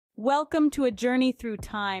Welcome to a journey through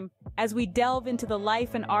time as we delve into the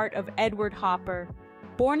life and art of Edward Hopper.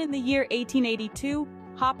 Born in the year 1882,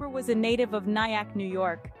 Hopper was a native of Nyack, New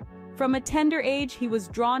York. From a tender age, he was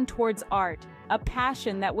drawn towards art, a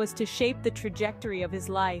passion that was to shape the trajectory of his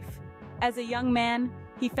life. As a young man,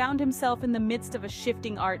 he found himself in the midst of a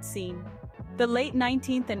shifting art scene. The late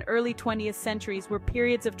 19th and early 20th centuries were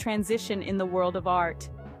periods of transition in the world of art.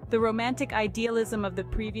 The romantic idealism of the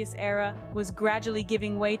previous era was gradually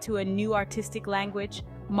giving way to a new artistic language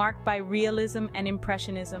marked by realism and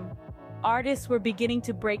impressionism. Artists were beginning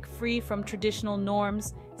to break free from traditional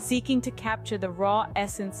norms, seeking to capture the raw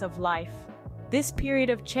essence of life. This period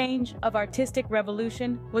of change, of artistic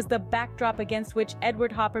revolution, was the backdrop against which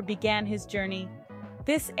Edward Hopper began his journey.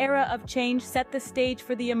 This era of change set the stage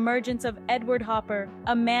for the emergence of Edward Hopper,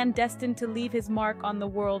 a man destined to leave his mark on the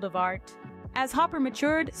world of art. As Hopper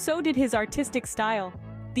matured, so did his artistic style.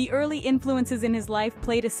 The early influences in his life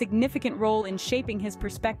played a significant role in shaping his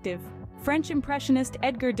perspective. French Impressionist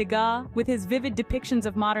Edgar Degas, with his vivid depictions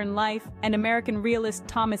of modern life, and American realist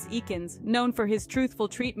Thomas Eakins, known for his truthful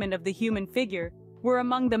treatment of the human figure, were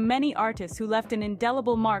among the many artists who left an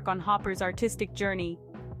indelible mark on Hopper's artistic journey.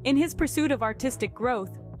 In his pursuit of artistic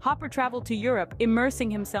growth, Hopper traveled to Europe,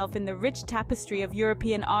 immersing himself in the rich tapestry of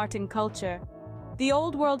European art and culture. The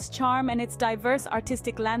Old World's charm and its diverse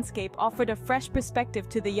artistic landscape offered a fresh perspective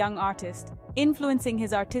to the young artist, influencing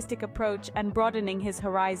his artistic approach and broadening his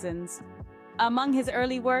horizons. Among his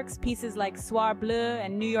early works, pieces like Soir Bleu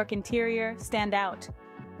and New York Interior stand out.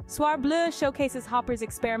 Soir Bleu showcases Hopper's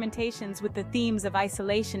experimentations with the themes of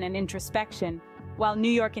isolation and introspection, while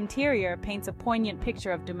New York Interior paints a poignant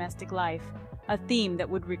picture of domestic life, a theme that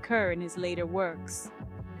would recur in his later works.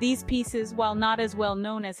 These pieces, while not as well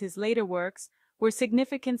known as his later works, were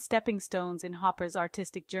significant stepping stones in Hopper's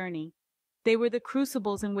artistic journey. They were the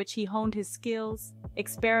crucibles in which he honed his skills,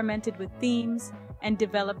 experimented with themes, and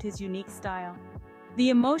developed his unique style. The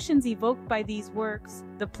emotions evoked by these works,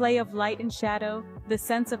 the play of light and shadow, the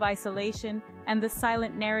sense of isolation, and the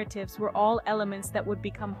silent narratives were all elements that would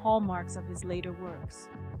become hallmarks of his later works.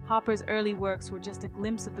 Hopper's early works were just a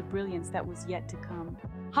glimpse of the brilliance that was yet to come.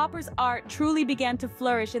 Hopper's art truly began to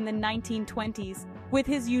flourish in the 1920s, with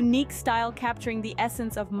his unique style capturing the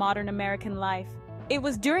essence of modern American life. It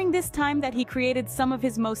was during this time that he created some of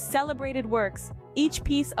his most celebrated works, each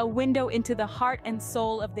piece a window into the heart and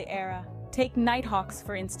soul of the era. Take Nighthawks,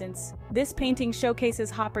 for instance. This painting showcases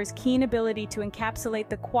Hopper's keen ability to encapsulate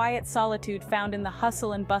the quiet solitude found in the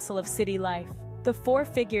hustle and bustle of city life. The four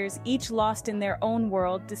figures, each lost in their own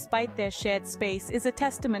world despite their shared space, is a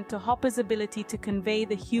testament to Hopper's ability to convey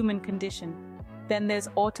the human condition. Then there's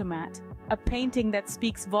Automat, a painting that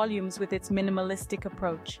speaks volumes with its minimalistic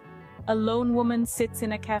approach. A lone woman sits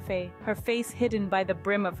in a cafe, her face hidden by the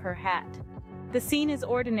brim of her hat. The scene is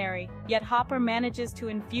ordinary, yet Hopper manages to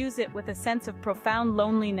infuse it with a sense of profound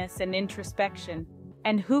loneliness and introspection.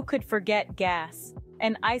 And who could forget Gas?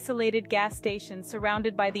 An isolated gas station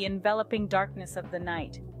surrounded by the enveloping darkness of the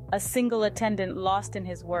night. A single attendant lost in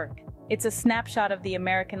his work. It's a snapshot of the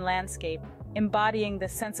American landscape, embodying the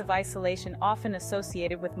sense of isolation often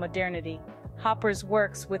associated with modernity. Hopper's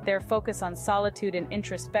works, with their focus on solitude and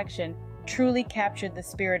introspection, truly captured the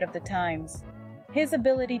spirit of the times. His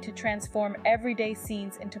ability to transform everyday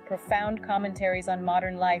scenes into profound commentaries on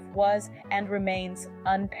modern life was, and remains,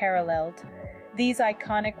 unparalleled. These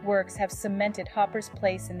iconic works have cemented Hopper's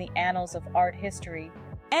place in the annals of art history.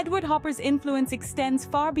 Edward Hopper's influence extends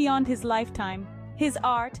far beyond his lifetime. His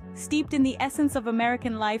art, steeped in the essence of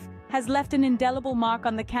American life, has left an indelible mark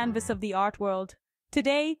on the canvas of the art world.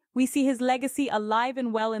 Today, we see his legacy alive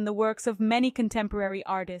and well in the works of many contemporary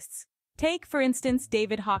artists. Take, for instance,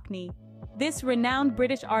 David Hockney. This renowned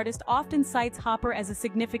British artist often cites Hopper as a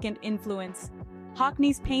significant influence.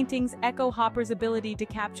 Hockney's paintings echo Hopper's ability to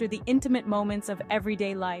capture the intimate moments of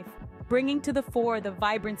everyday life, bringing to the fore the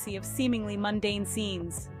vibrancy of seemingly mundane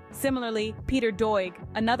scenes. Similarly, Peter Doig,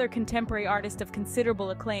 another contemporary artist of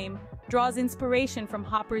considerable acclaim, draws inspiration from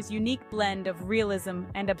Hopper's unique blend of realism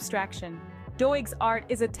and abstraction. Doig's art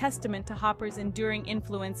is a testament to Hopper's enduring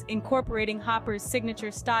influence, incorporating Hopper's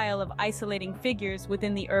signature style of isolating figures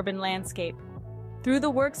within the urban landscape. Through the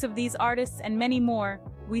works of these artists and many more,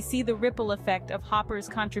 we see the ripple effect of Hopper's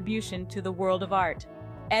contribution to the world of art.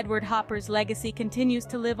 Edward Hopper's legacy continues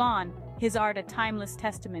to live on, his art a timeless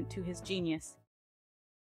testament to his genius.